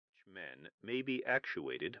men may be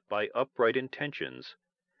actuated by upright intentions,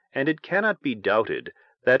 and it cannot be doubted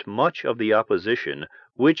that much of the opposition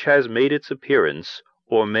which has made its appearance,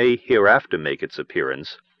 or may hereafter make its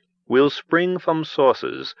appearance, will spring from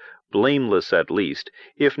sources, blameless at least,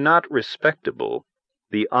 if not respectable,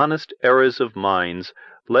 the honest errors of minds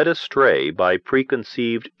led astray by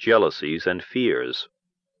preconceived jealousies and fears.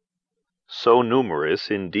 So numerous,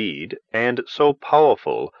 indeed, and so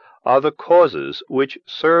powerful are the causes which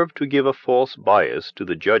serve to give a false bias to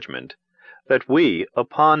the judgment, that we,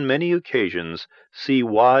 upon many occasions, see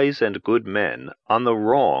wise and good men on the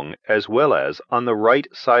wrong as well as on the right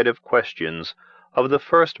side of questions of the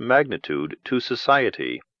first magnitude to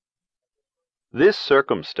society. This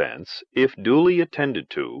circumstance, if duly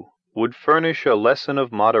attended to, would furnish a lesson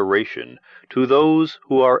of moderation to those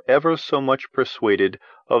who are ever so much persuaded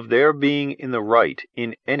of their being in the right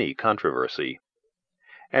in any controversy.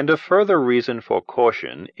 And a further reason for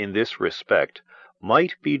caution in this respect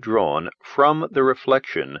might be drawn from the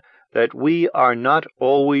reflection that we are not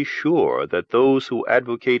always sure that those who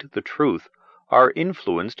advocate the truth are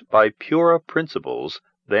influenced by purer principles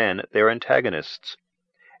than their antagonists.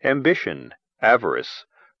 Ambition, avarice,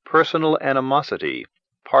 personal animosity,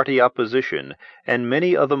 party opposition, and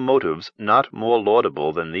many other motives not more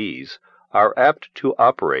laudable than these, are apt to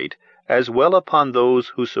operate as well upon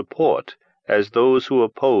those who support as those who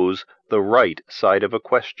oppose the right side of a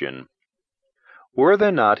question. Were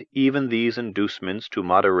there not even these inducements to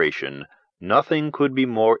moderation, nothing could be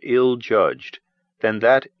more ill-judged than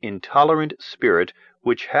that intolerant spirit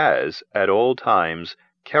which has, at all times,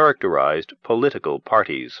 characterized political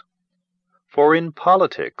parties. For in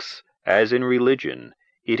politics, as in religion,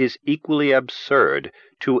 it is equally absurd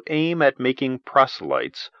to aim at making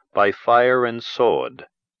proselytes by fire and sword.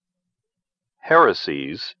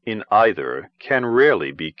 Heresies in either can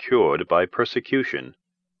rarely be cured by persecution,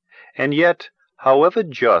 and yet, however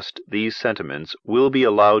just these sentiments will be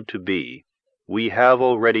allowed to be, we have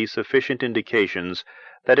already sufficient indications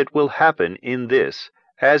that it will happen in this,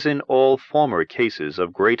 as in all former cases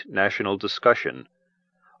of great national discussion.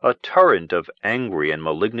 A torrent of angry and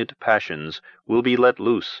malignant passions will be let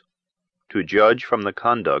loose. To judge from the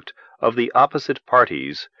conduct of the opposite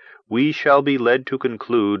parties, we shall be led to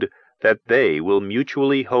conclude that they will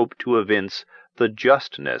mutually hope to evince the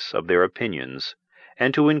justness of their opinions,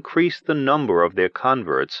 and to increase the number of their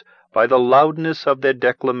converts by the loudness of their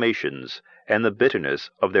declamations and the bitterness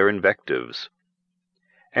of their invectives.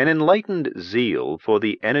 An enlightened zeal for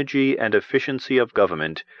the energy and efficiency of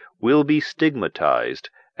government will be stigmatized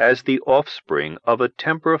as the offspring of a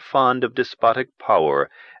temper fond of despotic power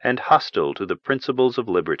and hostile to the principles of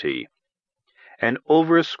liberty. An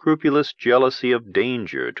over-scrupulous jealousy of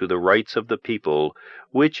danger to the rights of the people,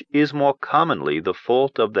 which is more commonly the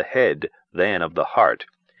fault of the head than of the heart,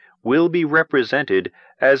 will be represented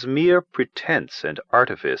as mere pretense and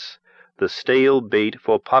artifice, the stale bait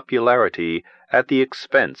for popularity at the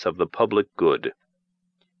expense of the public good.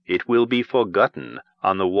 It will be forgotten,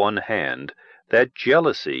 on the one hand, that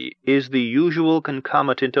jealousy is the usual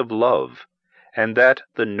concomitant of love, and that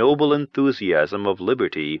the noble enthusiasm of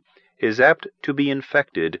liberty is apt to be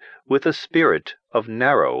infected with a spirit of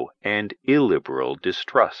narrow and illiberal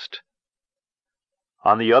distrust.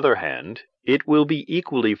 On the other hand, it will be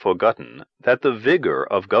equally forgotten that the vigor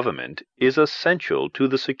of government is essential to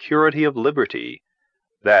the security of liberty,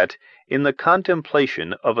 that, in the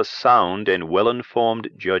contemplation of a sound and well-informed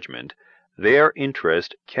judgment, their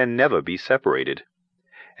interest can never be separated,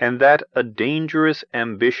 and that a dangerous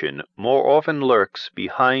ambition more often lurks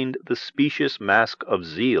behind the specious mask of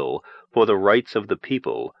zeal for the rights of the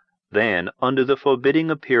people than under the forbidding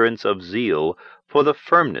appearance of zeal for the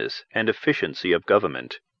firmness and efficiency of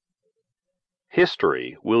government.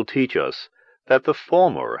 History will teach us that the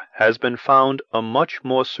former has been found a much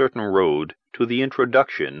more certain road to the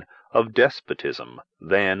introduction of despotism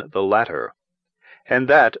than the latter, and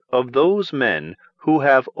that of those men who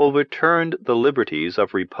have overturned the liberties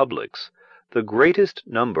of republics, the greatest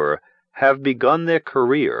number have begun their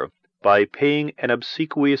career by paying an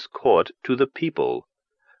obsequious court to the people,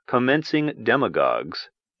 commencing demagogues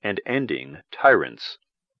and ending tyrants.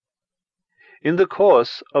 In the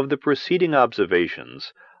course of the preceding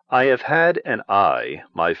observations, I have had an eye,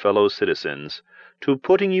 my fellow citizens, to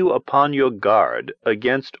putting you upon your guard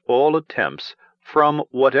against all attempts, from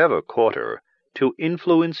whatever quarter, to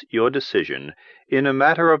influence your decision in a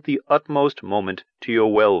matter of the utmost moment to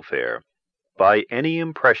your welfare, by any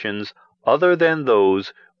impressions other than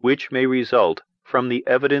those which may result from the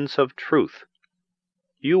evidence of truth.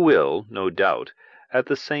 You will, no doubt, at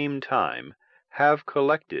the same time, have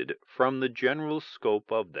collected from the general scope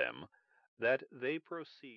of them that they proceed